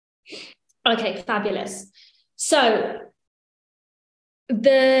Okay, fabulous. So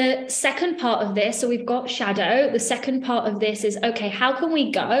the second part of this, so we've got shadow. The second part of this is, okay, how can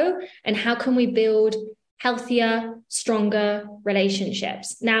we go and how can we build healthier, stronger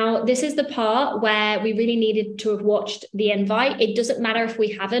relationships? Now, this is the part where we really needed to have watched the invite. It doesn't matter if we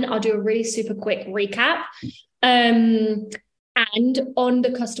haven't. I'll do a really super quick recap. And on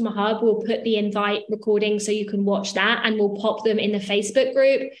the Customer Hub, we'll put the invite recording so you can watch that, and we'll pop them in the Facebook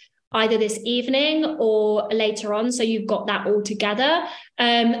group either this evening or later on. So you've got that all together.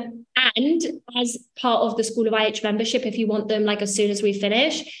 And as part of the School of IH membership, if you want them like as soon as we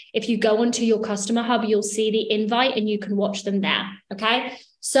finish, if you go onto your Customer Hub, you'll see the invite and you can watch them there. Okay.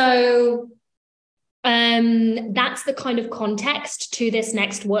 So that's the kind of context to this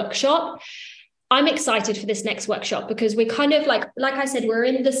next workshop. I'm excited for this next workshop because we're kind of like I said, we're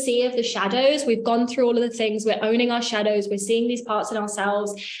in the sea of the shadows. We've gone through all of the things. We're owning our shadows. We're seeing these parts in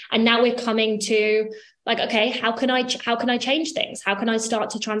ourselves. And now we're coming to like, okay, how can I change things? How can I start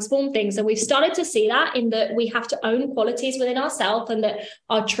to transform things? And we've started to see that in that we have to own qualities within ourselves and that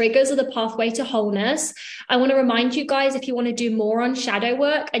our triggers are the pathway to wholeness. I want to remind you guys, if you want to do more on shadow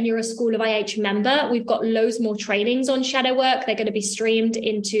work and you're a School of IH member, we've got loads more trainings on shadow work. They're going to be streamed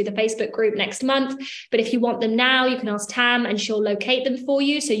into the Facebook group next month. But if you want them now, you can ask Tam and she'll locate them for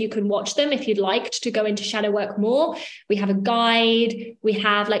you so you can watch them if you'd like to go into shadow work more. We have a guide. We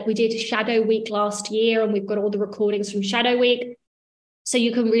have we did Shadow Week last year, and we've got all the recordings from Shadow Week. So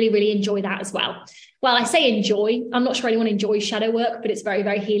you can really, really enjoy that as well. Well, I say enjoy. I'm not sure anyone enjoys shadow work, but it's very,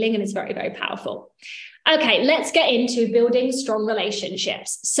 very healing and it's very, very powerful. Okay, let's get into building strong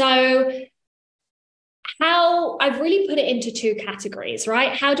relationships. So how I've really put it into two categories,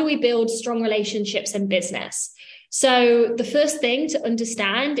 right? How do we build strong relationships in business? So the first thing to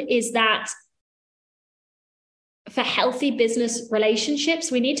understand is that for healthy business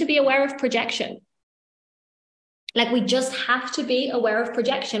relationships, we need to be aware of projection. Like we just have to be aware of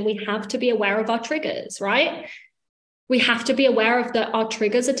projection. We have to be aware of our triggers, right? We have to be aware of that our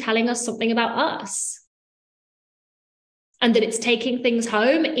triggers are telling us something about us. And that it's taking things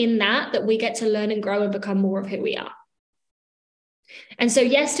home in that we get to learn and grow and become more of who we are. And so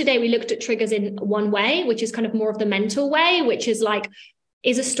yesterday we looked at triggers in one way, which is kind of more of the mental way, which is like,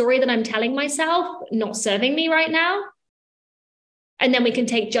 is a story that I'm telling myself not serving me right now? And then we can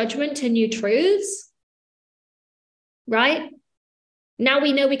take judgment to new truths. Right? Now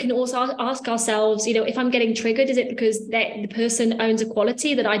we know we can also ask ourselves, if I'm getting triggered, is it because the person owns a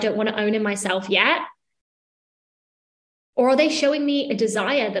quality that I don't want to own in myself yet? Or are they showing me a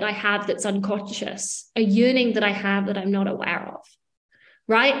desire that I have that's unconscious, a yearning that I have that I'm not aware of?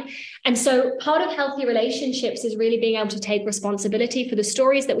 Right? And so part of healthy relationships is really being able to take responsibility for the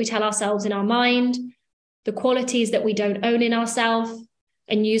stories that we tell ourselves in our mind, the qualities that we don't own in ourselves,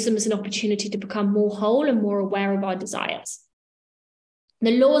 and use them as an opportunity to become more whole and more aware of our desires.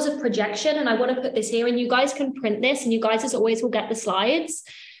 The laws of projection, and I want to put this here, and you guys can print this, and you guys, as always, will get the slides.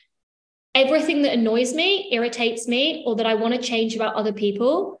 Everything that annoys me, irritates me, or that I want to change about other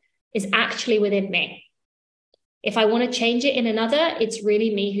people is actually within me. If I want to change it in another, it's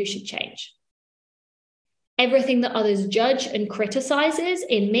really me who should change. Everything that others judge and criticizes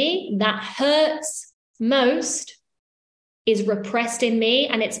in me that hurts most is repressed in me,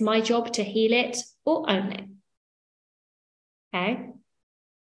 and it's my job to heal it or own it. Okay?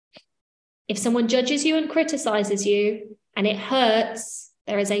 If someone judges you and criticizes you and it hurts,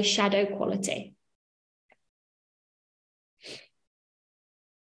 there is a shadow quality.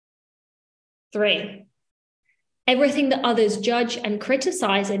 3, everything that others judge and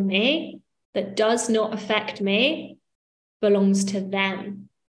criticize in me that does not affect me belongs to them,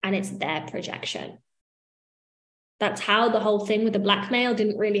 and it's their projection. That's how the whole thing with the blackmail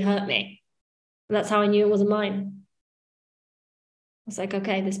didn't really hurt me. And that's how I knew it wasn't mine. I was like,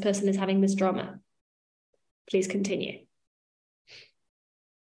 okay, this person is having this drama. Please continue.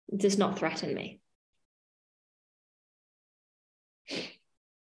 It does not threaten me.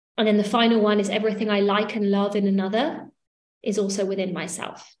 And then the final one is everything I like and love in another is also within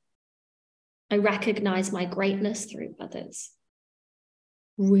myself. I recognize my greatness through others.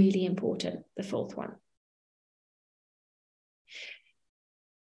 Really important, the 4th one.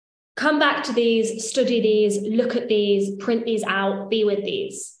 Come back to these, study these, look at these, print these out, be with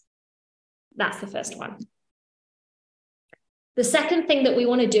these. That's the first one. The second thing that we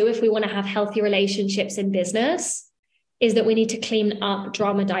want to do if we want to have healthy relationships in business is that we need to clean up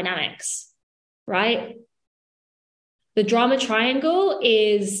drama dynamics, right? The drama triangle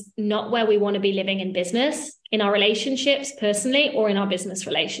is not where we want to be living in business, in our relationships personally, or in our business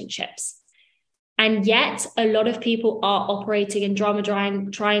relationships. And yet a lot of people are operating in drama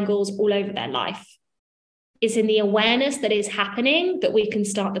triangles all over their life. It's in the awareness that is happening that we can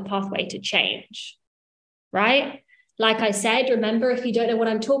start the pathway to change, right? Like I said, remember, if you don't know what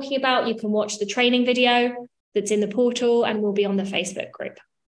I'm talking about, you can watch the training video that's in the portal and will be on the Facebook group.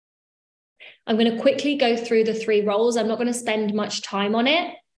 I'm going to quickly go through the 3 roles. I'm not going to spend much time on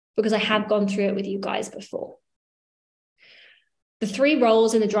it because I have gone through it with you guys before. The 3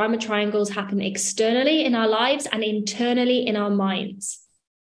 roles in the drama triangles happen externally in our lives and internally in our minds.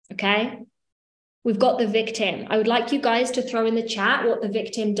 Okay? We've got the victim. I would like you guys to throw in the chat what the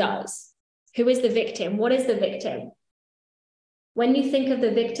victim does. Who is the victim? What is the victim? When you think of the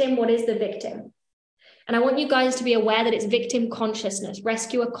victim, what is the victim? And I want you guys to be aware that it's victim consciousness,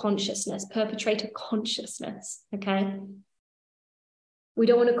 rescuer consciousness, perpetrator consciousness. Okay? We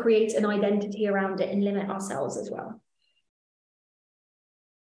don't want to create an identity around it and limit ourselves as well.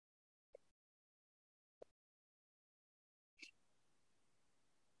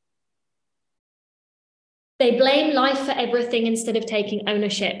 They blame life for everything instead of taking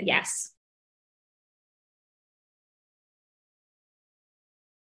ownership. Yes.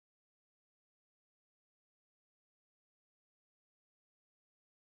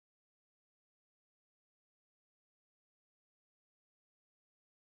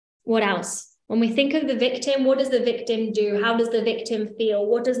 What else? When we think of the victim, what does the victim do? How does the victim feel?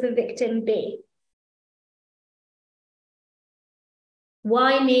 What does the victim be?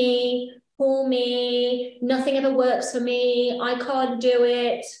 Why me? Poor me? Nothing ever works for me. I can't do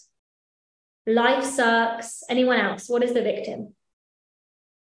it. Life sucks. Anyone else? What is the victim?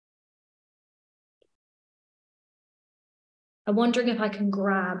 I'm wondering if I can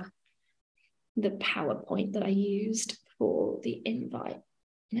grab the PowerPoint that I used for the invite.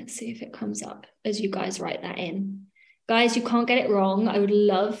 Let's see if it comes up as you guys write that in. Guys, you can't get it wrong. I would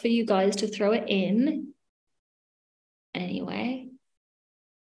love for you guys to throw it in. Anyway.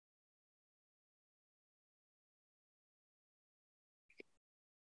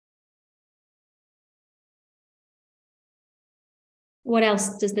 What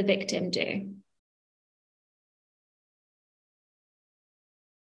else does the victim do?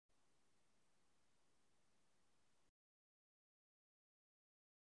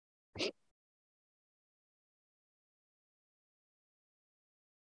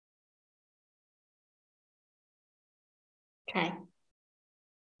 Okay.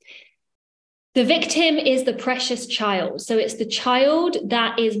 The victim is the precious child. So it's the child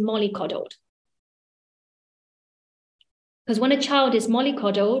that is mollycoddled. Because when a child is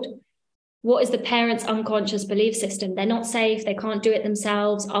mollycoddled, what is the parent's unconscious belief system? They're not safe. They can't do it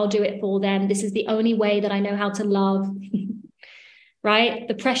themselves. I'll do it for them. This is the only way that I know how to love. Right?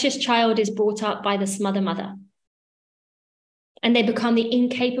 The precious child is brought up by the smother mother. And they become the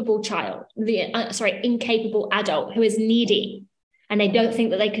incapable child, incapable adult who is needy. And they don't think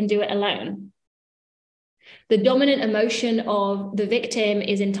that they can do it alone. The dominant emotion of the victim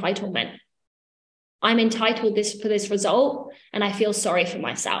is entitlement. I'm entitled for this result, and I feel sorry for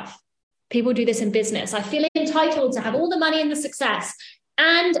myself. People do this in business. I feel entitled to have all the money and the success,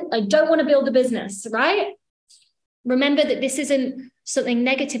 and I don't want to build a business, right? Remember that this isn't something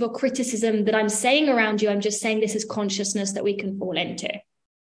negative or criticism that I'm saying around you. I'm just saying this is consciousness that we can fall into.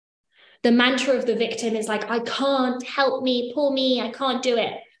 The mantra of the victim is like, I can't, help me, pull me, I can't do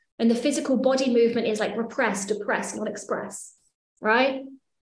it. And the physical body movement is like repress, depress, not express, right?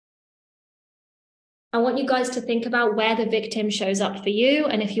 I want you guys to think about where the victim shows up for you.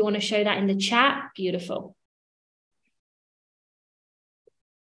 And if you want to show that in the chat, beautiful.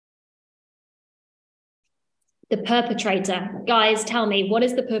 The perpetrator. Guys, tell me, what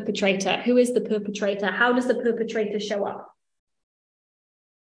is the perpetrator? Who is the perpetrator? How does the perpetrator show up?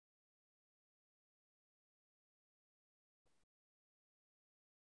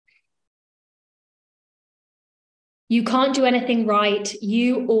 You can't do anything right.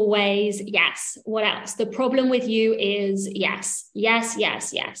 You always, yes. What else? The problem with you is yes, yes,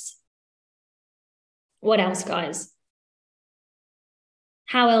 yes, yes. What else, guys?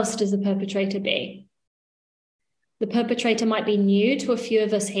 How else does the perpetrator be? The perpetrator might be new to a few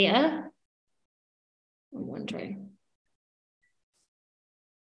of us here. I'm wondering.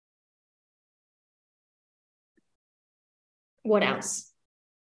 What else?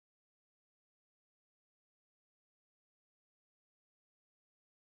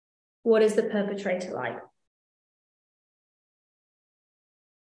 What is the perpetrator like?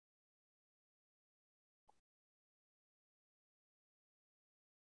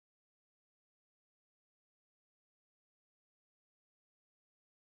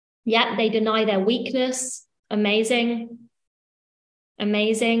 Yeah, they deny their weakness. Amazing.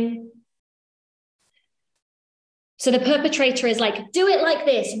 Amazing. So the perpetrator is like, do it like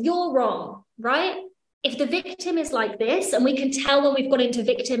this, you're wrong, right? If the victim is like this, and we can tell when we've got into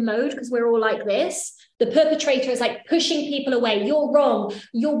victim mode because we're all like this, the perpetrator is like pushing people away. You're wrong,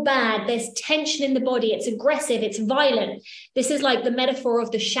 you're bad. There's tension in the body. It's aggressive, it's violent. This is like the metaphor of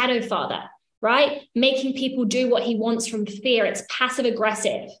the shadow father, right? Making people do what he wants from fear. It's passive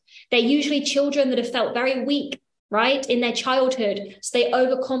aggressive. They're usually children that have felt very weak, right, in their childhood. So they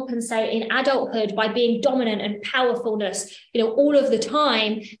overcompensate in adulthood by being dominant and powerfulness, all of the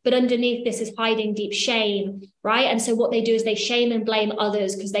time. But underneath this is hiding deep shame, right? And so what they do is they shame and blame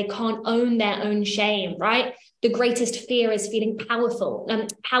others because they can't own their own shame, right? The greatest fear is feeling powerful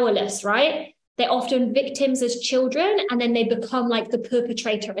and powerless, right? They're often victims as children, and then they become like the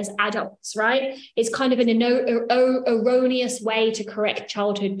perpetrator as adults, right? It's kind of an erroneous way to correct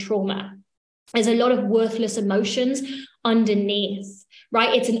childhood trauma. There's a lot of worthless emotions underneath,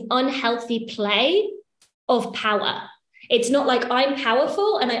 right? It's an unhealthy play of power. It's not like I'm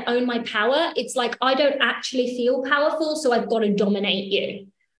powerful and I own my power. It's like I don't actually feel powerful, so I've got to dominate you,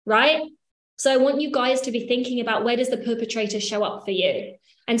 right? So I want you guys to be thinking about, where does the perpetrator show up for you?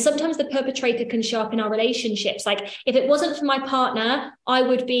 And sometimes the perpetrator can show up in our relationships. Like, if it wasn't for my partner, I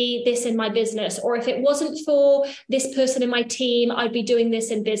would be this in my business. Or if it wasn't for this person in my team, I'd be doing this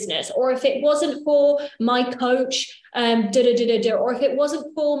in business. Or if it wasn't for my coach, or if it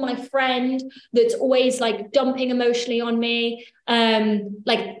wasn't for my friend that's always like dumping emotionally on me,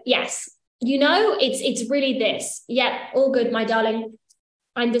 yes, it's really this. Yeah, all good, my darling.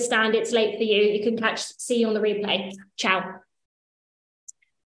 I understand it's late for you. You can see you on the replay. Ciao.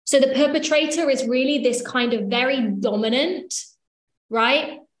 So the perpetrator is really this kind of very dominant,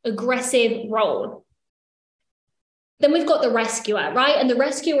 right, aggressive role. Then we've got the rescuer, right? And the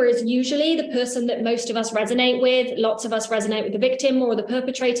rescuer is usually the person that most of us resonate with. Lots of us resonate with the victim more or the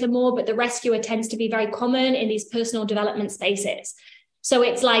perpetrator more, but the rescuer tends to be very common in these personal development spaces. So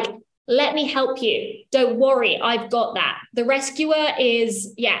it's like, let me help you. Don't worry, I've got that. The rescuer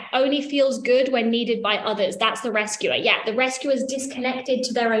is, only feels good when needed by others. That's the rescuer. The rescuer is disconnected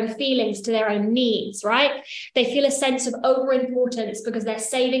to their own feelings, to their own needs, right? They feel a sense of overimportance because they're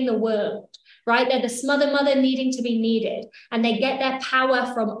saving the world, right? They're the smother mother needing to be needed, and they get their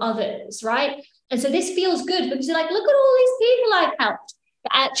power from others, right? And so this feels good because you're like, look at all these people I've helped.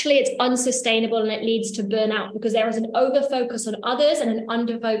 But actually, it's unsustainable and it leads to burnout because there is an overfocus on others and an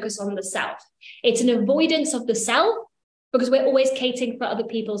underfocus on the self. It's an avoidance of the self because we're always catering for other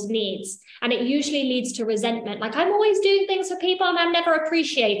people's needs. And it usually leads to resentment. Like, I'm always doing things for people and I'm never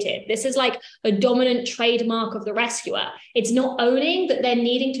appreciated. This is like a dominant trademark of the rescuer. It's not owning that they're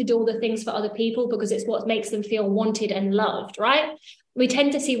needing to do all the things for other people because it's what makes them feel wanted and loved, right? We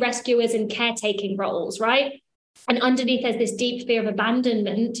tend to see rescuers in caretaking roles, right? And underneath, there's this deep fear of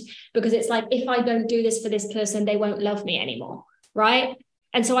abandonment because it's like, if I don't do this for this person, they won't love me anymore, right?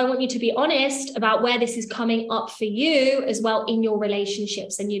 And so I want you to be honest about where this is coming up for you as well in your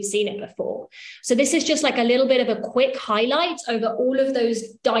relationships, and you've seen it before. So this is just like a little bit of a quick highlight over all of those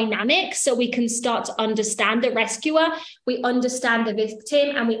dynamics so we can start to understand the rescuer, we understand the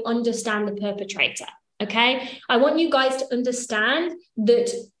victim, and we understand the perpetrator, okay? I want you guys to understand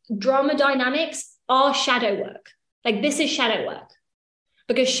that drama dynamics are shadow work. Like, this is shadow work,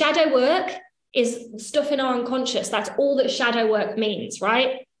 because shadow work is stuff in our unconscious. That's all that shadow work means,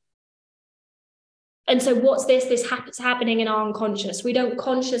 right? And so what's this? This happens happening in our unconscious. We don't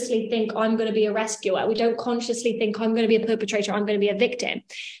consciously think I'm going to be a rescuer. We don't consciously think I'm going to be a perpetrator. I'm going to be a victim.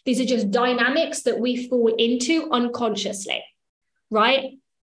 These are just dynamics that we fall into unconsciously, right?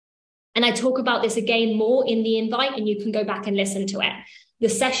 And I talk about this again more in the invite, and you can go back and listen to it. The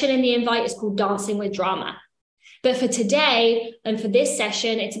session in the invite is called Dancing with Drama. But for today and for this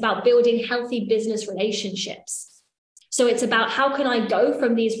session, it's about building healthy business relationships. So it's about, how can I go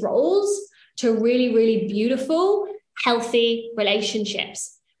from these roles to really, really beautiful, healthy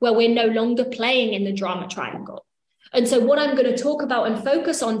relationships where we're no longer playing in the drama triangle. And so what I'm going to talk about and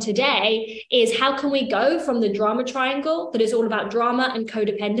focus on today is, how can we go from the drama triangle that is all about drama and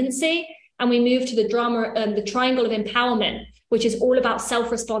codependency, and we move to the the triangle of empowerment, which is all about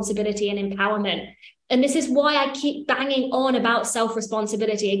self-responsibility and empowerment. And this is why I keep banging on about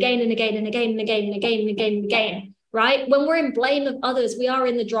self-responsibility again and again and again and again and again and again and again, right? When we're in blame of others, we are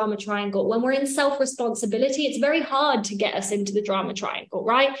in the drama triangle. When we're in self-responsibility, it's very hard to get us into the drama triangle,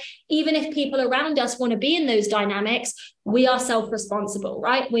 right? Even if people around us want to be in those dynamics, we are self-responsible,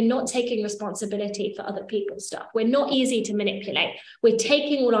 right? We're not taking responsibility for other people's stuff. We're not easy to manipulate. We're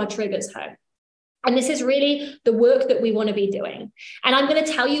taking all our triggers home. And this is really the work that we want to be doing. And I'm going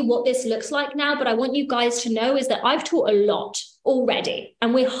to tell you what this looks like now, but I want you guys to know is that I've taught a lot already,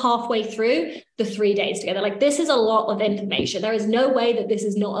 and we're halfway through the 3 days together. Like, this is a lot of information. There is no way that this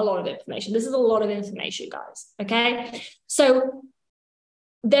is not a lot of information. This is a lot of information, guys. Okay. So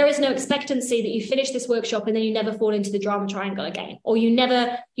there is no expectancy that you finish this workshop and then you never fall into the drama triangle again, or you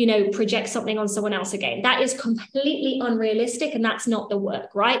never, project something on someone else again. That is completely unrealistic, and that's not the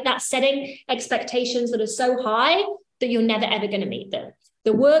work, right? That's setting expectations that are so high that you're never, ever going to meet them.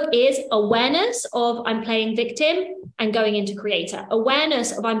 The work is awareness of I'm playing victim and going into creator,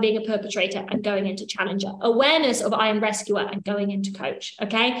 awareness of I'm being a perpetrator and going into challenger, awareness of I am rescuer and going into coach.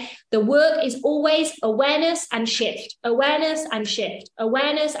 Okay. The work is always awareness and shift, awareness and shift,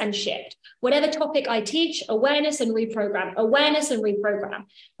 awareness and shift. Whatever topic I teach, awareness and reprogram,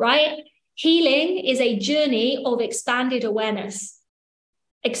 right? Healing is a journey of expanded awareness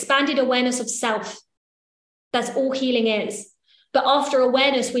of self. That's all healing is. But after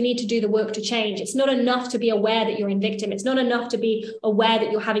awareness, we need to do the work to change. It's not enough to be aware that you're in victim. It's not enough to be aware that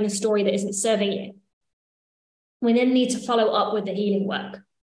you're having a story that isn't serving you. We then need to follow up with the healing work.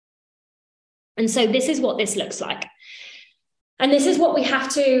 And so this is what this looks like. And this is what we have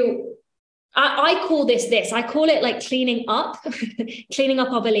to, I call this, I call it like cleaning up, cleaning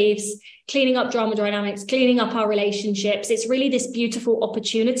up our beliefs, cleaning up drama dynamics, cleaning up our relationships. It's really this beautiful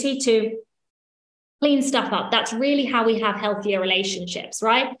opportunity to clean stuff up. That's really how we have healthier relationships,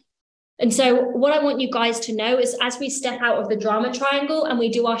 right? And so what I want you guys to know is as we step out of the drama triangle and we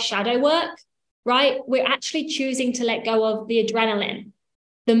do our shadow work, right? We're actually choosing to let go of the adrenaline,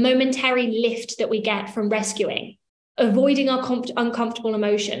 the momentary lift that we get from rescuing, avoiding our uncomfortable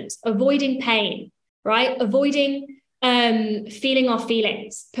emotions, avoiding pain, right? Avoiding feeling our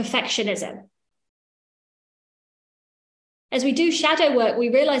feelings, perfectionism. As we do shadow work, we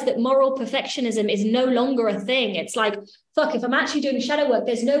realize that moral perfectionism is no longer a thing. It's like, fuck, if I'm actually doing shadow work,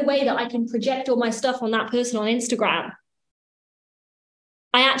 there's no way that I can project all my stuff on that person on Instagram.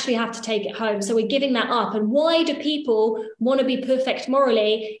 I actually have to take it home. So we're giving that up. And why do people want to be perfect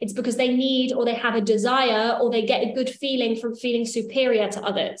morally? It's because they need, or they have a desire, or they get a good feeling from feeling superior to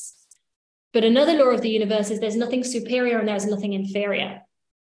others. But another law of the universe is there's nothing superior and there's nothing inferior.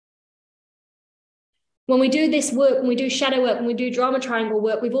 When we do this work, when we do shadow work, when we do drama triangle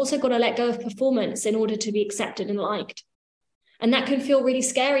work, we've also got to let go of performance in order to be accepted and liked. And that can feel really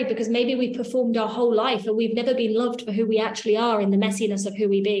scary because maybe we've performed our whole life and we've never been loved for who we actually are in the messiness of who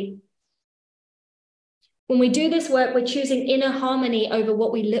we be. When we do this work, we're choosing inner harmony over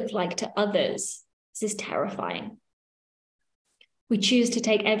what we look like to others. This is terrifying. We choose to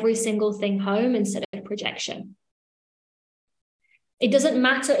take every single thing home instead of projection. It doesn't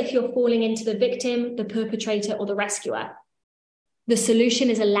matter if you're falling into the victim, the perpetrator, or the rescuer. The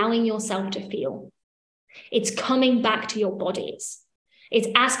solution is allowing yourself to feel. It's coming back to your bodies. It's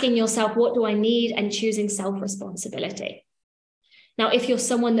asking yourself, what do I need? And choosing self-responsibility. Now, if you're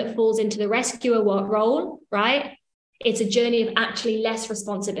someone that falls into the rescuer role, right? It's a journey of actually less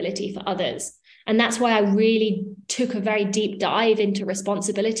responsibility for others. And that's why I really took a very deep dive into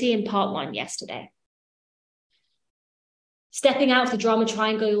responsibility in part 1 yesterday. Stepping out of the drama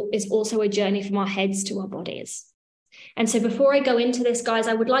triangle is also a journey from our heads to our bodies. And so before I go into this, guys,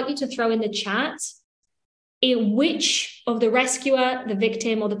 I would like you to throw in the chat, in which of the rescuer, the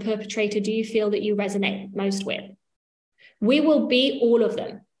victim, or the perpetrator do you feel that you resonate most with? We will be all of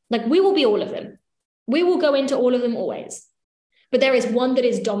them. Like, we will be all of them. We will go into all of them always. But there is one that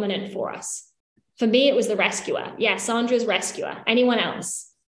is dominant for us. For me, it was the rescuer. Yeah, Sandra's rescuer. Anyone else?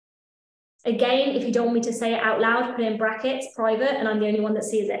 Again, if you don't want me to say it out loud, put it in brackets, private, and I'm the only one that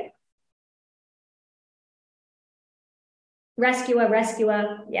sees it.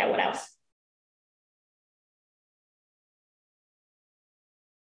 Rescuer. Yeah, what else?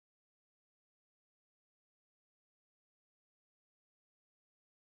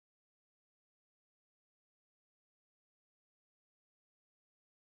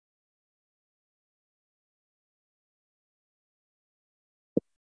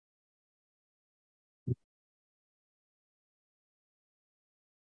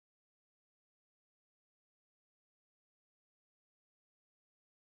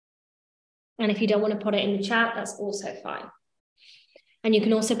 And if you don't want to put it in the chat, that's also fine. And you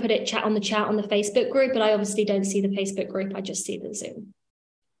can also put it on the chat on the Facebook group, but I obviously don't see the Facebook group. I just see the Zoom.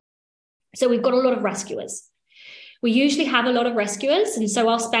 So we've got a lot of rescuers. We usually have a lot of rescuers, and so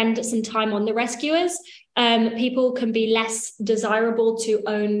I'll spend some time on the rescuers. People can be less desirable to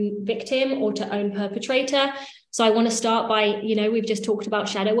own victim or to own perpetrator. So I want to start by, we've just talked about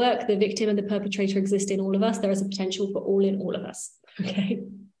shadow work. The victim and the perpetrator exist in all of us. There is a potential for all in all of us. Okay.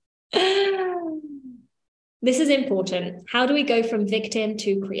 This is important. How do we go from victim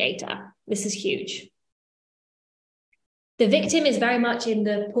to creator? This is huge. The victim is very much in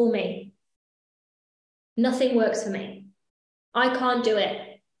the poor me. Nothing works for me. I can't do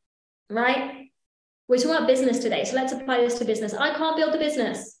it, right? We're talking about business today, so let's apply this to business. I can't build the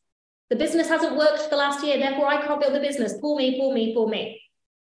business. The business hasn't worked for the last year, therefore I can't build the business. Poor me, poor me, poor me.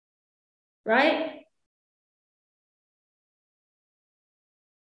 Right?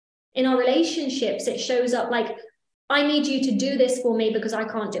 In our relationships, it shows up like, I need you to do this for me because I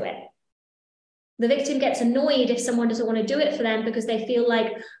can't do it. The victim gets annoyed if someone doesn't want to do it for them because they feel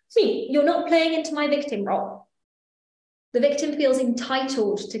like, see, you're not playing into my victim role. The victim feels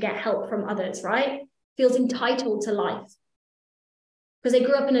entitled to get help from others, right? Feels entitled to life. Because they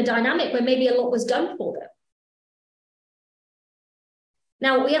grew up in a dynamic where maybe a lot was done for them.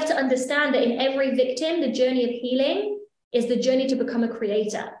 Now, we have to understand that in every victim, the journey of healing is the journey to become a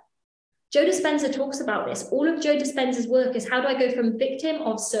creator. Joe Dispenza talks about this. All of Joe Dispenza's work is how do I go from victim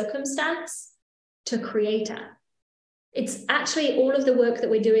of circumstance to creator? It's actually all of the work that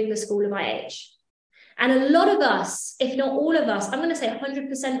we're doing in the School of IH. And a lot of us, if not all of us, I'm going to say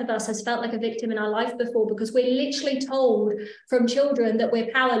 100% of us has felt like a victim in our life before because we're literally told from children that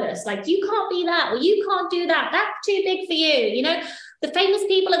we're powerless. Like, you can't be that, or you can't do that. That's too big for you. You know, the famous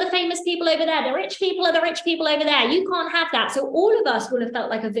people are the famous people over there. The rich people are the rich people over there. You can't have that. So all of us will have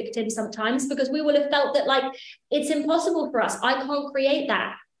felt like a victim sometimes because we will have felt that like, it's impossible for us. I can't create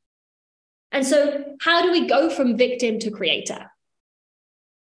that. And so how do we go from victim to creator?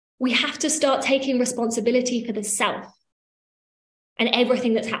 We have to start taking responsibility for the self and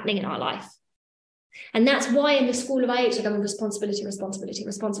everything that's happening in our life. And that's why in the School of IH, we're going responsibility, responsibility,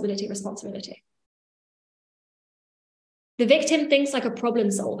 responsibility, responsibility. The victim thinks like a problem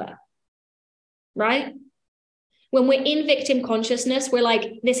solver, right? When we're in victim consciousness, we're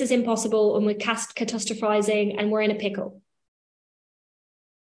like, this is impossible, and we're catastrophizing, and we're in a pickle.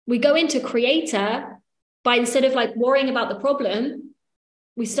 We go into creator by, instead of like worrying about the problem,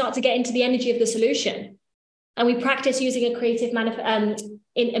 we start to get into the energy of the solution, and we practice using a creative in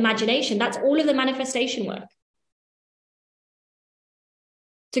imagination. That's all of the manifestation work.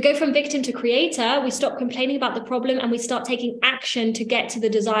 To go from victim to creator, we stop complaining about the problem and we start taking action to get to the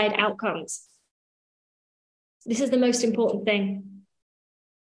desired outcomes. This is the most important thing.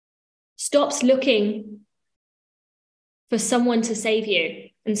 Stops looking for someone to save you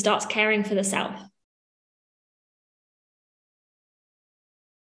and starts caring for the self.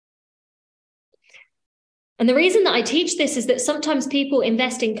 And the reason that I teach this is that sometimes people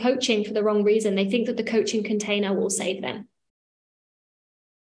invest in coaching for the wrong reason. They think that the coaching container will save them.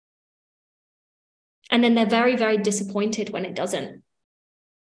 And then they're very, very disappointed when it doesn't.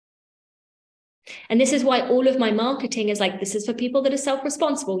 And this is why all of my marketing is like, this is for people that are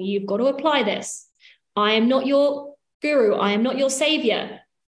self-responsible. You've got to apply this. I am not your guru. I am not your savior.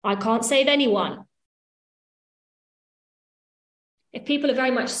 I can't save anyone. If people are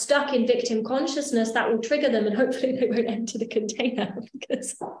very much stuck in victim consciousness, that will trigger them, and hopefully they won't enter the container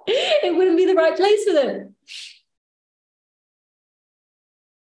because it wouldn't be the right place for them.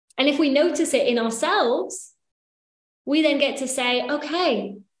 And if we notice it in ourselves, we then get to say,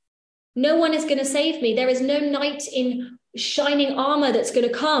 okay, no one is going to save me. There is no knight in shining armor that's going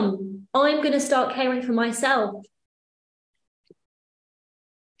to come. I'm going to start caring for myself.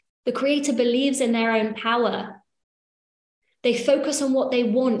 The creator believes in their own power. They focus on what they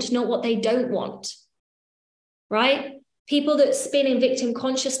want, not what they don't want, right? People that spin in victim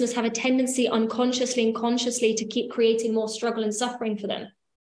consciousness have a tendency unconsciously and consciously to keep creating more struggle and suffering for them.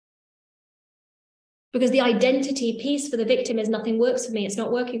 Because the identity piece for the victim is nothing works for me. It's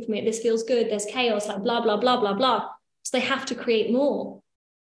not working for me. This feels good. There's chaos, like blah, blah, blah, blah, blah. So they have to create more.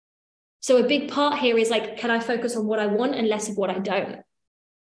 So a big part here is like, can I focus on what I want and less of what I don't?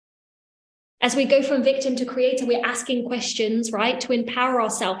 As we go from victim to creator, we're asking questions, right? To empower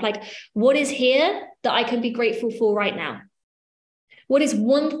ourselves. Like, what is here that I can be grateful for right now? What is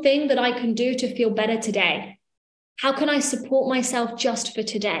one thing that I can do to feel better today? How can I support myself just for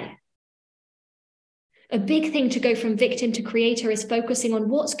today? A big thing to go from victim to creator is focusing on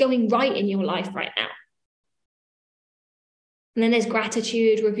what's going right in your life right now. And then there's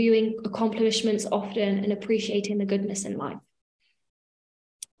gratitude, reviewing accomplishments often, and appreciating the goodness in life.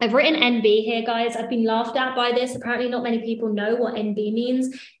 I've written NB here, guys. I've been laughed at by this. Apparently not many people know what NB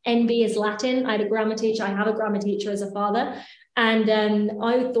means. NB is Latin. I had a grammar teacher. I have a grammar teacher as a father. And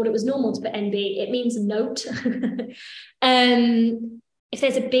I thought it was normal to put NB. It means note. If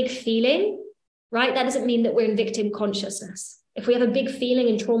there's a big feeling, right, that doesn't mean that we're in victim consciousness. If we have a big feeling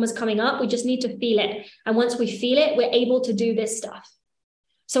and trauma's coming up, we just need to feel it. And once we feel it, we're able to do this stuff.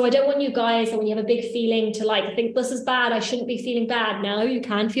 So I don't want you guys that when you have a big feeling to like think this is bad, I shouldn't be feeling bad. No, you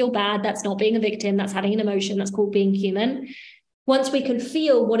can feel bad. That's not being a victim. That's having an emotion. That's called being human. Once we can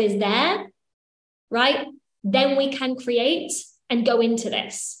feel what is there, right, then we can create and go into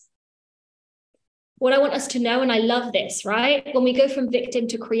this. What I want us to know, and I love this, right? When we go from victim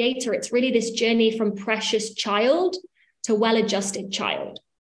to creator, it's really this journey from precious child to well-adjusted child.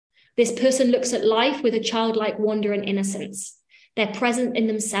 This person looks at life with a childlike wonder and innocence. They're present in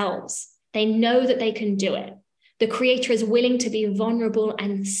themselves. They know that they can do it. The creator is willing to be vulnerable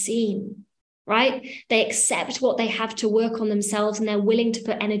and seen, right? They accept what they have to work on themselves, and they're willing to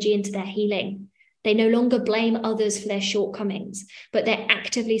put energy into their healing. They no longer blame others for their shortcomings, but they're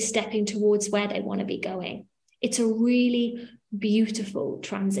actively stepping towards where they want to be going. It's a really beautiful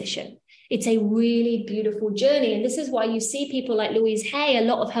transition. It's a really beautiful journey. And this is why you see people like Louise Hay, a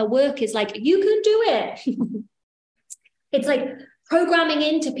lot of her work is like, you can do it. It's like programming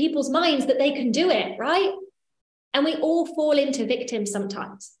into people's minds that they can do it, right? And we all fall into victims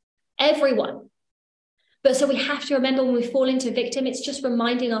sometimes, everyone. But so we have to remember when we fall into victim, it's just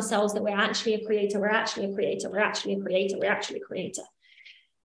reminding ourselves that we're actually a creator, we're actually a creator, we're actually a creator, we're actually a creator.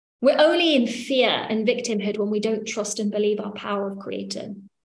 We're only in fear and victimhood when we don't trust and believe our power of creating.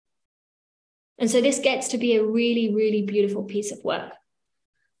 And so this gets to be a really, really beautiful piece of work.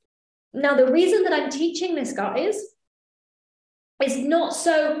 Now, the reason that I'm teaching this, guys, is not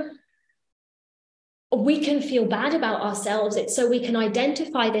so we can feel bad about ourselves. It's so we can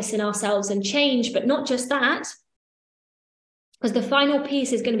identify this in ourselves and change, but not just that, because the final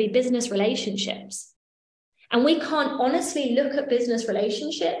piece is going to be business relationships. And we can't honestly look at business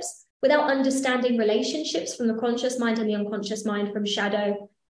relationships without understanding relationships from the conscious mind and the unconscious mind, from shadow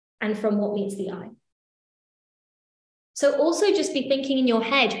and from what meets the eye. So also just be thinking in your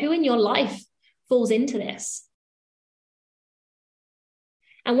head, who in your life falls into this?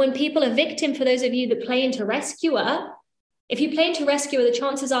 And when people are victim, for those of you that play into rescuer, if you play into rescuer, the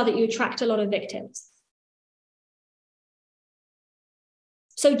chances are that you attract a lot of victims.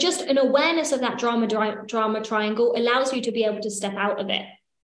 So just an awareness of that drama triangle allows you to be able to step out of it.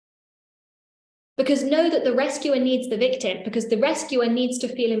 Because know that the rescuer needs the victim, because the rescuer needs to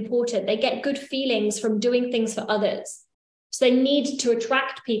feel important. They get good feelings from doing things for others. So they need to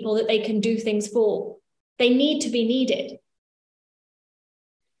attract people that they can do things for. They need to be needed.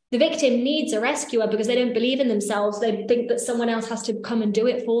 The victim needs a rescuer because they don't believe in themselves. They think that someone else has to come and do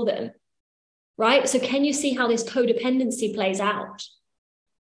it for them, right? So can you see how this codependency plays out?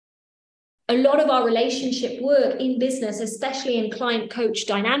 A lot of our relationship work in business, especially in client coach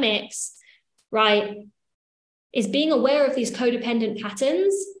dynamics, right, is being aware of these codependent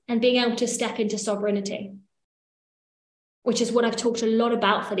patterns and being able to step into sovereignty, which is what I've talked a lot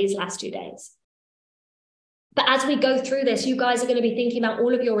about for these last 2 days. But as we go through this, you guys are going to be thinking about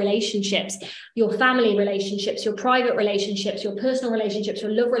all of your relationships, your family relationships, your private relationships, your personal relationships,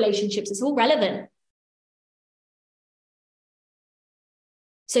 your love relationships. It's all relevant.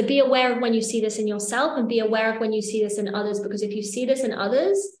 So be aware of when you see this in yourself, and be aware of when you see this in others, because if you see this in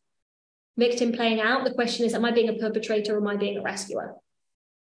others, victim playing out, the question is, am I being a perpetrator or am I being a rescuer?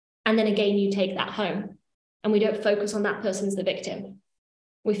 And then again, you take that home, and we don't focus on that person as the victim.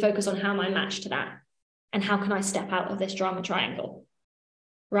 We focus on how am I matched to that? And how can I step out of this drama triangle,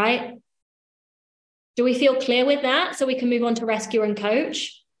 right? Do we feel clear with that? So we can move on to rescue and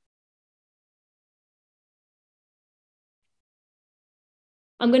coach.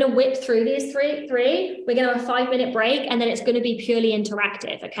 I'm going to whip through these three. We're going to have a 5-minute break, and then it's going to be purely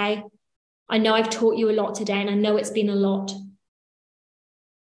interactive, okay? I know I've taught you a lot today, and I know it's been a lot.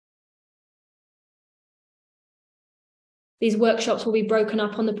 These workshops will be broken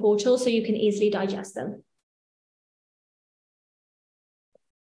up on the portal so you can easily digest them.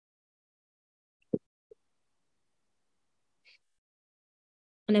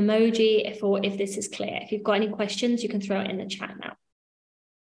 An emoji if this is clear. If you've got any questions, you can throw it in the chat now.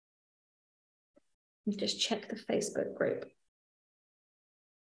 Just check the Facebook group.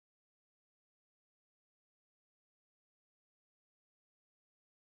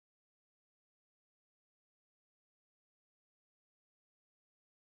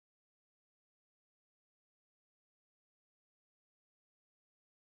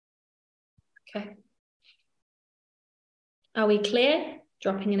 Okay. Are we clear?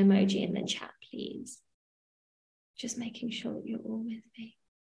 Dropping an emoji in the chat, please. Just making sure that you're all with me.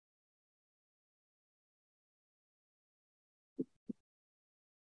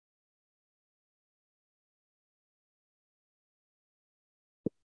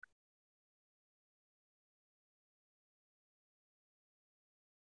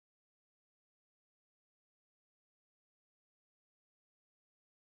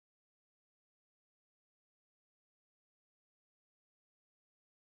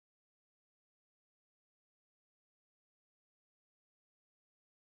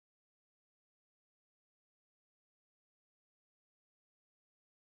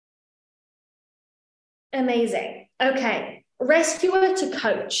 Amazing. Okay. Rescuer to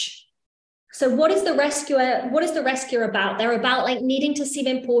coach. So what is the rescuer about? They're about like needing to seem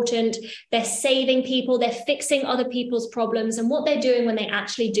important. They're saving people. They're fixing other people's problems. And what they're doing when they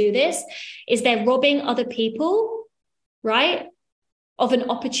actually do this is they're robbing other people, right, of an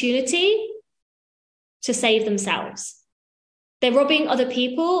opportunity to save themselves. They're robbing other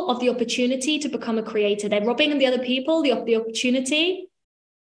people of the opportunity to become a creator. They're robbing the other people the opportunity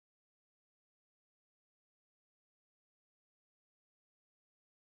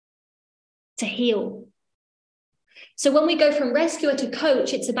to heal. So when we go from rescuer to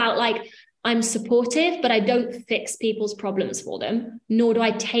coach, it's about like, I'm supportive, but I don't fix people's problems for them, nor do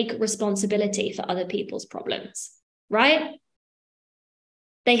I take responsibility for other people's problems, right?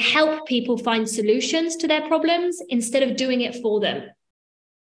 They help people find solutions to their problems instead of doing it for them.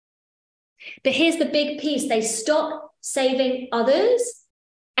 But here's the big piece. They stop saving others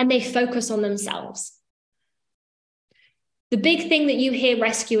and they focus on themselves. The big thing that you hear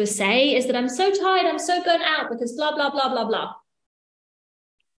rescuers say is that I'm so tired, I'm so burnt out because blah, blah, blah, blah, blah.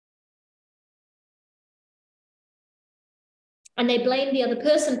 And they blame the other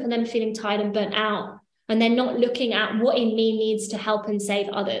person for them feeling tired and burnt out. And they're not looking at what in me needs to help and save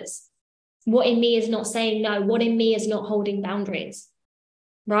others. What in me is not saying no. What in me is not holding boundaries,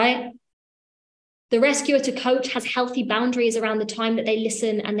 right? The rescuer to coach has healthy boundaries around the time that they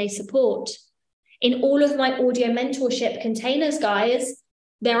listen and they support. In all of my audio mentorship containers, guys,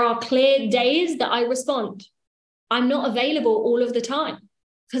 there are clear days that I respond. I'm not available all of the time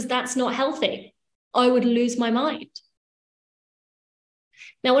because that's not healthy. I would lose my mind.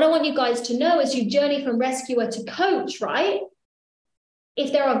 Now, what I want you guys to know as you journey from rescuer to coach, right?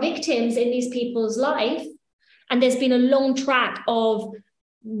 If there are victims in these people's life and there's been a long track of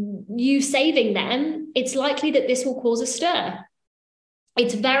you saving them, it's likely that this will cause a stir.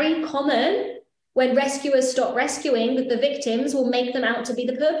 It's very common when rescuers stop rescuing that the victims will make them out to be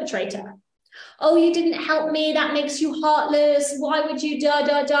the perpetrator. Oh, you didn't help me. That makes you heartless. Why would you da,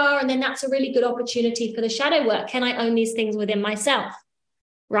 da, da? And then that's a really good opportunity for the shadow work. Can I own these things within myself?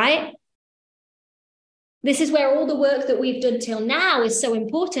 Right? This is where all the work that we've done till now is so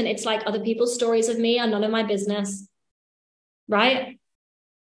important. It's like other people's stories of me are none of my business. Right?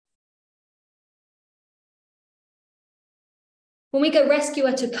 When we go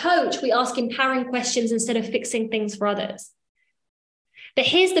rescuer to coach, we ask empowering questions instead of fixing things for others. But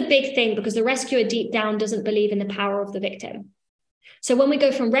here's the big thing, because the rescuer deep down doesn't believe in the power of the victim. So when we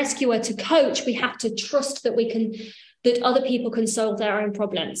go from rescuer to coach, we have to trust that that other people can solve their own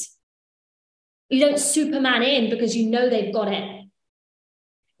problems. You don't Superman in because you know they've got it.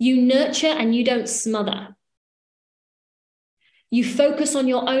 You nurture and you don't smother. You focus on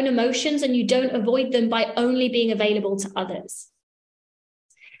your own emotions and you don't avoid them by only being available to others.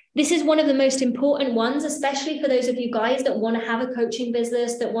 This is one of the most important ones, especially for those of you guys that want to have a coaching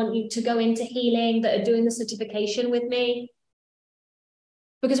business, that want you to go into healing, that are doing the certification with me.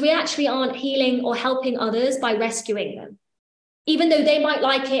 Because we actually aren't healing or helping others by rescuing them. Even though they might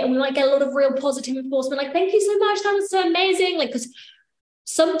like it and we might get a lot of real positive enforcement, like, thank you so much, that was so amazing. Like, because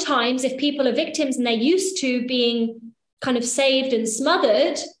sometimes if people are victims and they're used to being kind of saved and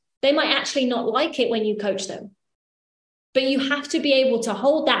smothered, they might actually not like it when you coach them. But you have to be able to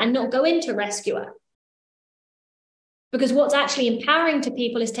hold that and not go into rescuer. Because what's actually empowering to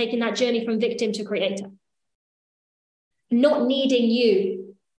people is taking that journey from victim to creator. Not needing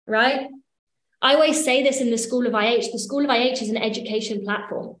you, right? I always say this in the School of IH. The School of IH is an education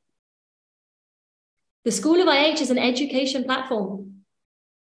platform. The School of IH is an education platform.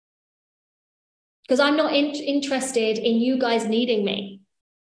 Because I'm not interested in you guys needing me.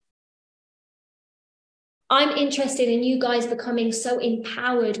 I'm interested in you guys becoming so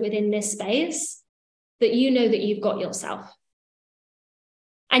empowered within this space that you know that you've got yourself.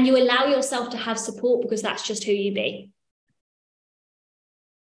 And you allow yourself to have support because that's just who you be.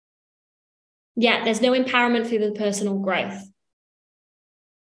 Yeah, there's no empowerment through the personal growth.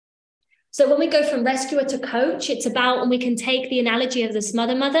 So when we go from rescuer to coach, it's about, and we can take the analogy of the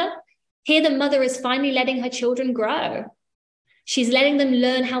smother mother. Here, the mother is finally letting her children grow. She's letting them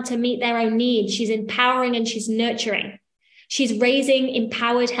learn how to meet their own needs. She's empowering and she's nurturing. She's raising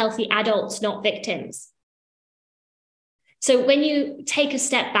empowered, healthy adults, not victims. So when you take a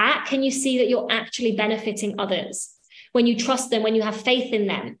step back, can you see that you're actually benefiting others? When you trust them, when you have faith in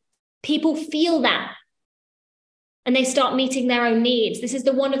them, people feel that. And they start meeting their own needs. This is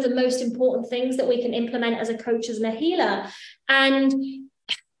one of the most important things that we can implement as a coach, as a healer. And,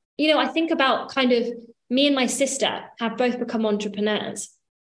 you know, I think about kind of me and my sister have both become entrepreneurs.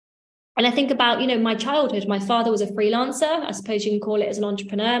 And I think about, my childhood. My father was a freelancer. I suppose you can call it as an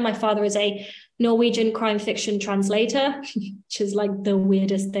entrepreneur. My father is a Norwegian crime fiction translator, which is like the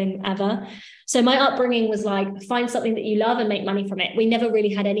weirdest thing ever. So my upbringing was like, find something that you love and make money from it. We never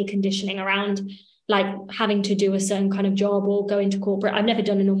really had any conditioning around like having to do a certain kind of job or go into corporate. I've never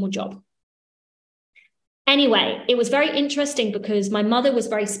done a normal job. Anyway, it was very interesting because my mother was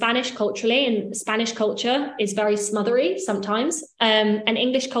very Spanish culturally, and Spanish culture is very smothery sometimes. And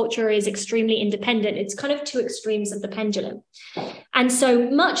English culture is extremely independent. It's kind of two extremes of the pendulum. And so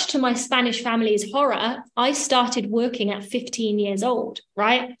much to my Spanish family's horror, I started working at 15 years old,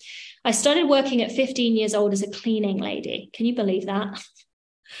 right? I started working at 15 years old as a cleaning lady. Can you believe that?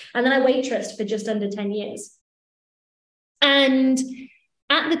 And then I waitressed for just under 10 years. And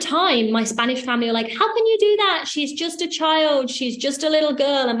at the time, my Spanish family were like, how can you do that? She's just a child. She's just a little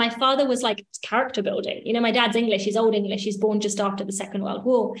girl. And my father was like, it's character building. My dad's English. He's Old English. He's born just after the Second World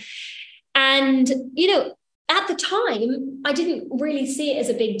War. And, at the time, I didn't really see it as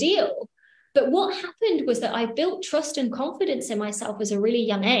a big deal. But what happened was that I built trust and confidence in myself as a really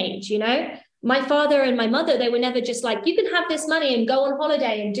young age, My father and my mother, they were never just like, you can have this money and go on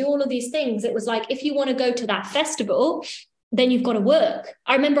holiday and do all of these things. It was like, if you want to go to that festival, then you've got to work.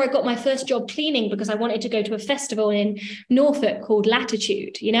 I remember I got my first job cleaning because I wanted to go to a festival in Norfolk called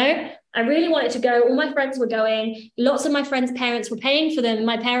Latitude, I really wanted to go. All my friends were going. Lots of my friends' parents were paying for them.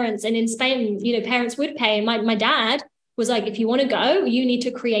 My parents, and in Spain, parents would pay. And my dad was like, if you want to go, you need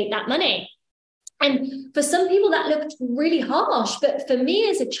to create that money. And for some people that looked really harsh. But for me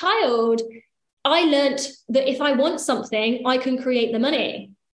as a child, I learned that if I want something, I can create the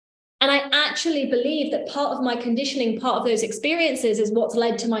money. And I actually believe that part of my conditioning, part of those experiences is what's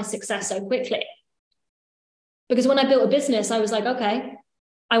led to my success so quickly. Because when I built a business, I was like, okay,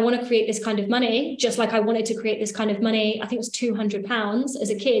 I want to create this kind of money, just like I wanted to create this kind of money. I think it was £200 as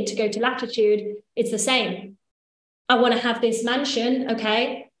a kid to go to Latitude. It's the same. I want to have this mansion.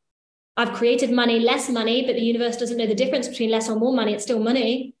 Okay. I've created money, less money, but the universe doesn't know the difference between less or more money. It's still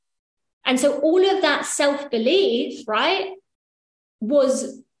money. And so all of that self-belief, right,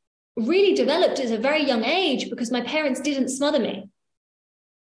 was really developed at a very young age because my parents didn't smother me.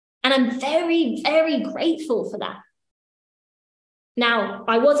 And I'm very, very grateful for that. Now,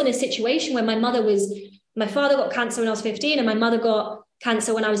 I was in a situation where my father got cancer when I was 15 and my mother got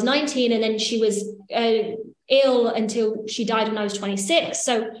cancer when I was 19. And then she was ill until she died when I was 26.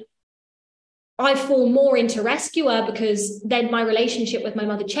 So I fall more into rescuer because then my relationship with my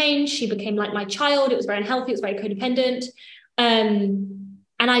mother changed. She became like my child. It was very unhealthy. It was very codependent.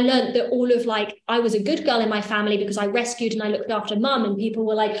 And I learned that I was a good girl in my family because I rescued and I looked after mum, and people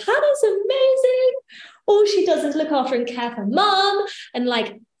were like, Hannah's amazing. All she does is look after and care for mum. And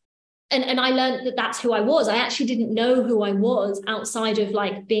I learned that that's who I was. I actually didn't know who I was outside of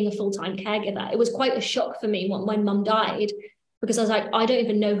being a full-time caregiver. It was quite a shock for me when mum died, because I was like, I don't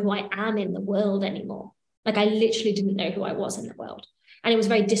even know who I am in the world anymore. I literally didn't know who I was in the world. And it was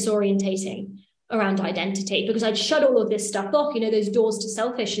very disorientating around identity because I'd shut all of this stuff off, those doors to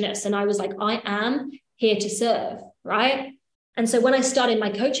selfishness. And I was like, I am here to serve, right? And so when I started my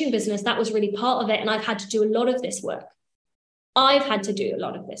coaching business, that was really part of it. And I've had to do a lot of this work. I've had to do a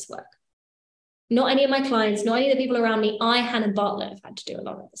lot of this work. Not any of my clients, not any of the people around me. I, Hannah Bartlett, have had to do a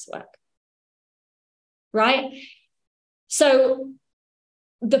lot of this work, right? So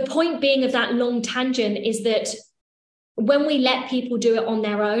the point being of that long tangent is that when we let people do it on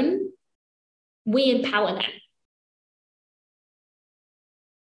their own, we empower them.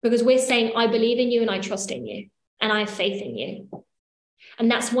 Because we're saying, I believe in you and I trust in you and I have faith in you. And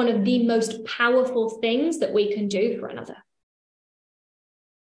that's one of the most powerful things that we can do for another.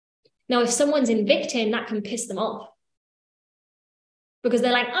 Now, if someone's in victim, that can piss them off because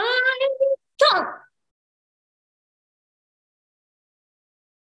they're like, I'm done.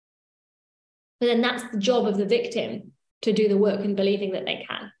 But then that's the job of the victim, to do the work in believing that they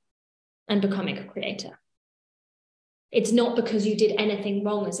can and becoming a creator. It's not because you did anything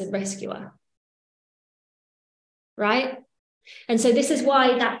wrong as a rescuer, right? And so this is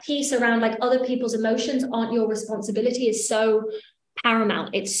why that piece around other people's emotions aren't your responsibility is so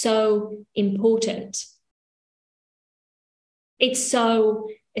paramount. It's so important. It's so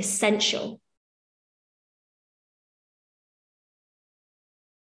essential.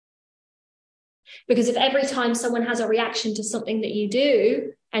 Because if every time someone has a reaction to something that you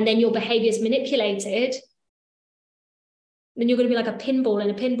do and then your behavior is manipulated, then you're going to be like a pinball in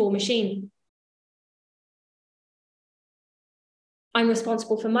a pinball machine. I'm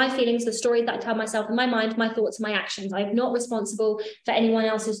responsible for my feelings, the stories that I tell myself in my mind, my thoughts, my actions. I'm not responsible for anyone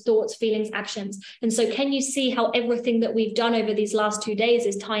else's thoughts, feelings, actions. And so can you see how everything that we've done over these last 2 days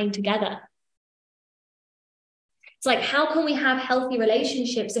is tying together? It's like, how can we have healthy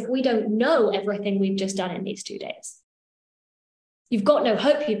relationships if we don't know everything we've just done in these 2 days? You've got no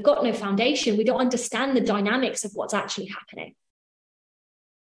hope. You've got no foundation. We don't understand the dynamics of what's actually happening.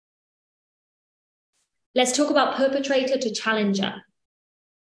 Let's talk about perpetrator to challenger.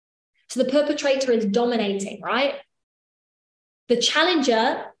 So the perpetrator is dominating, right? The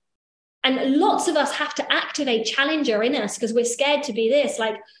challenger, and lots of us have to activate challenger in us because we're scared to be this.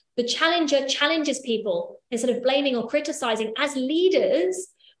 Like, the challenger challenges people instead of blaming or criticizing. As leaders,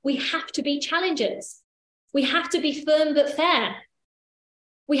 we have to be challengers. We have to be firm but fair.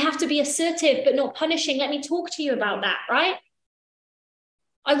 We have to be assertive but not punishing. Let me talk to you about that, right?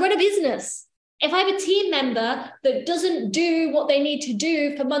 I run a business. If I have a team member that doesn't do what they need to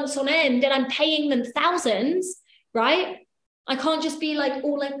do for months on end and I'm paying them thousands, right? I can't just be like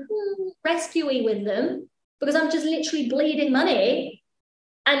all like rescuey with them because I'm just literally bleeding money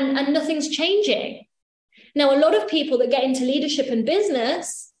and nothing's changing. Now, a lot of people that get into leadership and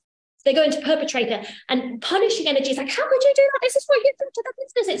business, they go into perpetrator and punishing energy. It's like, how could you do that? This is what you do to the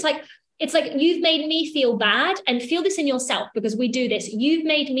business. It's like you've made me feel bad, and feel this in yourself because we do this. You've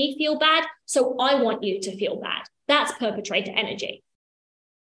made me feel bad, so I want you to feel bad. That's perpetrator energy.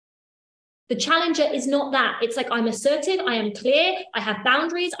 The challenger is not that. It's like, I'm assertive, I am clear, I have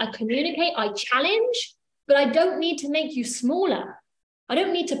boundaries, I communicate, I challenge, but I don't need to make you smaller. I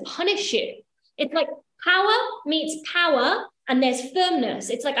don't need to punish you. It's like power meets power, and there's firmness.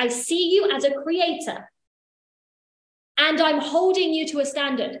 It's like, I see you as a creator, and I'm holding you to a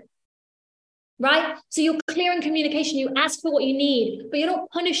standard. Right? So you're clear in communication. You ask for what you need, but you're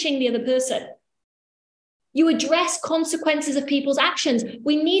not punishing the other person. You address consequences of people's actions.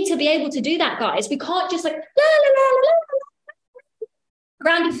 We need to be able to do that, guys. We can't just like, la, la, la, la, la,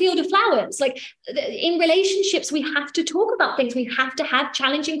 around a field of flowers. Like, in relationships, we have to talk about things. We have to have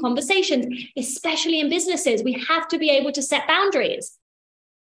challenging conversations, especially in businesses. We have to be able to set boundaries.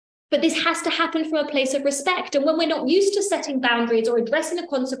 But this has to happen from a place of respect. And when we're not used to setting boundaries or addressing the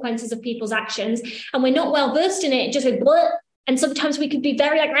consequences of people's actions, and we're not well versed in it, just like, bleh, and sometimes we could be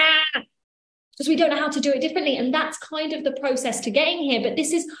very like, because we don't know how to do it differently. And that's kind of the process to getting here. But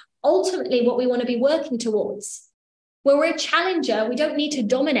this is ultimately what we want to be working towards. When we're a challenger, we don't need to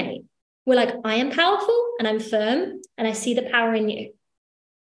dominate. We're like, I am powerful and I'm firm and I see the power in you.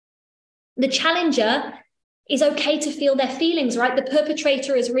 The challenger is okay to feel their feelings, right? The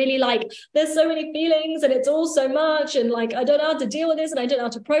perpetrator is really like, there's so many feelings and it's all so much. And like, I don't know how to deal with this and I don't know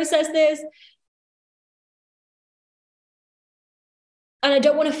how to process this. And I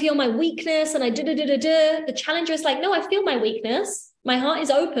don't want to feel my weakness. And The challenger is like, no, I feel my weakness. My heart is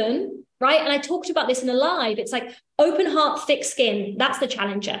open, right? And I talked about this in a live. It's like open heart, thick skin. That's the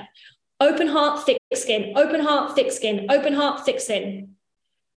challenger. Open heart, thick skin, open heart, thick skin, open heart, thick skin.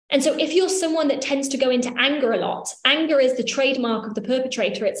 And so if you're someone that tends to go into anger a lot, anger is the trademark of the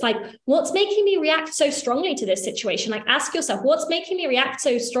perpetrator. It's like, what's making me react so strongly to this situation? Like, ask yourself, what's making me react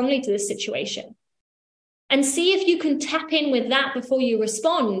so strongly to this situation? And see if you can tap in with that before you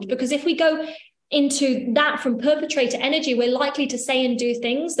respond. Because if we go into that from perpetrator energy, we're likely to say and do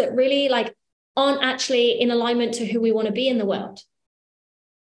things that really like aren't actually in alignment to who we want to be in the world.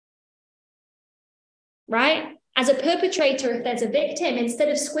 Right? As a perpetrator, if there's a victim, instead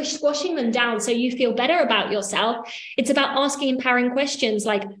of squashing them down so you feel better about yourself, it's about asking empowering questions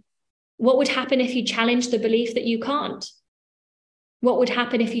like, what would happen if you challenged the belief that you can't? What would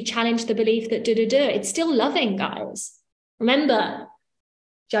happen if you challenged the belief that It's still loving, guys. Remember,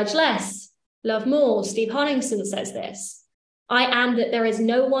 judge less, love more. Steve Harningson says this. I am that there is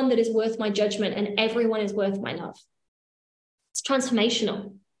no one that is worth my judgment and everyone is worth my love. It's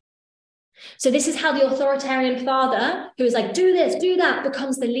transformational. So this is how the authoritarian father, who is like, do this, do that,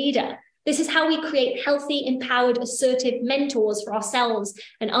 becomes the leader. This is how we create healthy, empowered, assertive mentors for ourselves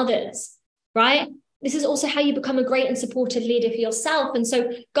and others, right? This is also how you become a great and supportive leader for yourself. And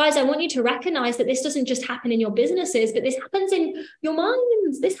so, guys, I want you to recognize that this doesn't just happen in your businesses, but this happens in your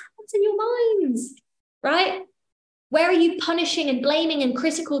minds. This happens in your minds, right? Where are you punishing and blaming and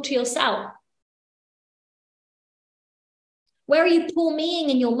critical to yourself? Where are you poor meing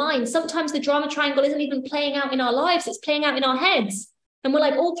in your mind? Sometimes the drama triangle isn't even playing out in our lives. It's playing out in our heads. And we're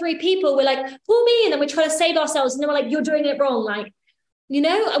like, all three people, we're like, poor me. And then we try to save ourselves. And then we're like, you're doing it wrong. Like,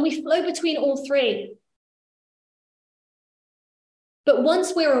 and we flow between all three. But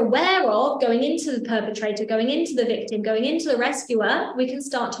once we're aware of going into the perpetrator, going into the victim, going into the rescuer, we can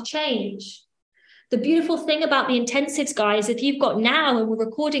start to change. The beautiful thing about the intensives, guys, if you've got now, and we're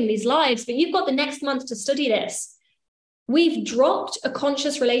recording these lives, but you've got the next month to study this. We've dropped a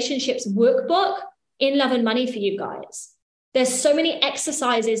conscious relationships workbook in Love and Money for you guys. There's so many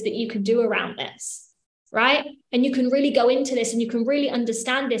exercises that you can do around this, right? And you can really go into this and you can really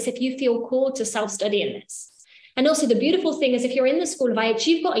understand this if you feel called to self-study in this. And also the beautiful thing is if you're in the School of IH,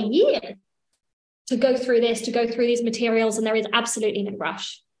 you've got a year to go through this, to go through these materials, and there is absolutely no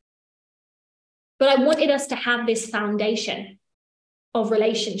rush. But I wanted us to have this foundation of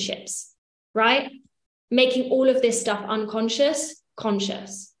relationships, right? Making all of this stuff unconscious,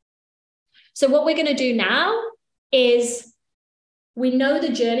 conscious. So what we're going to do now is we know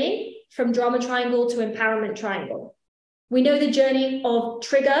the journey from drama triangle to empowerment triangle. We know the journey of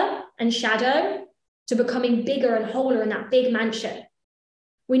trigger and shadow to becoming bigger and wholer in that big mansion.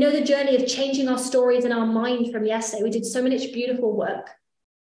 We know the journey of changing our stories in our mind from yesterday. We did so much beautiful work.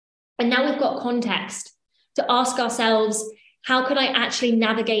 And now we've got context to ask ourselves, how can I actually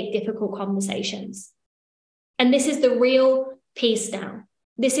navigate difficult conversations? And this is the real piece now.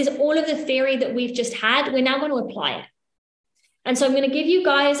 This is all of the theory that we've just had. We're now going to apply it. And so I'm going to give you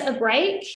guys a break.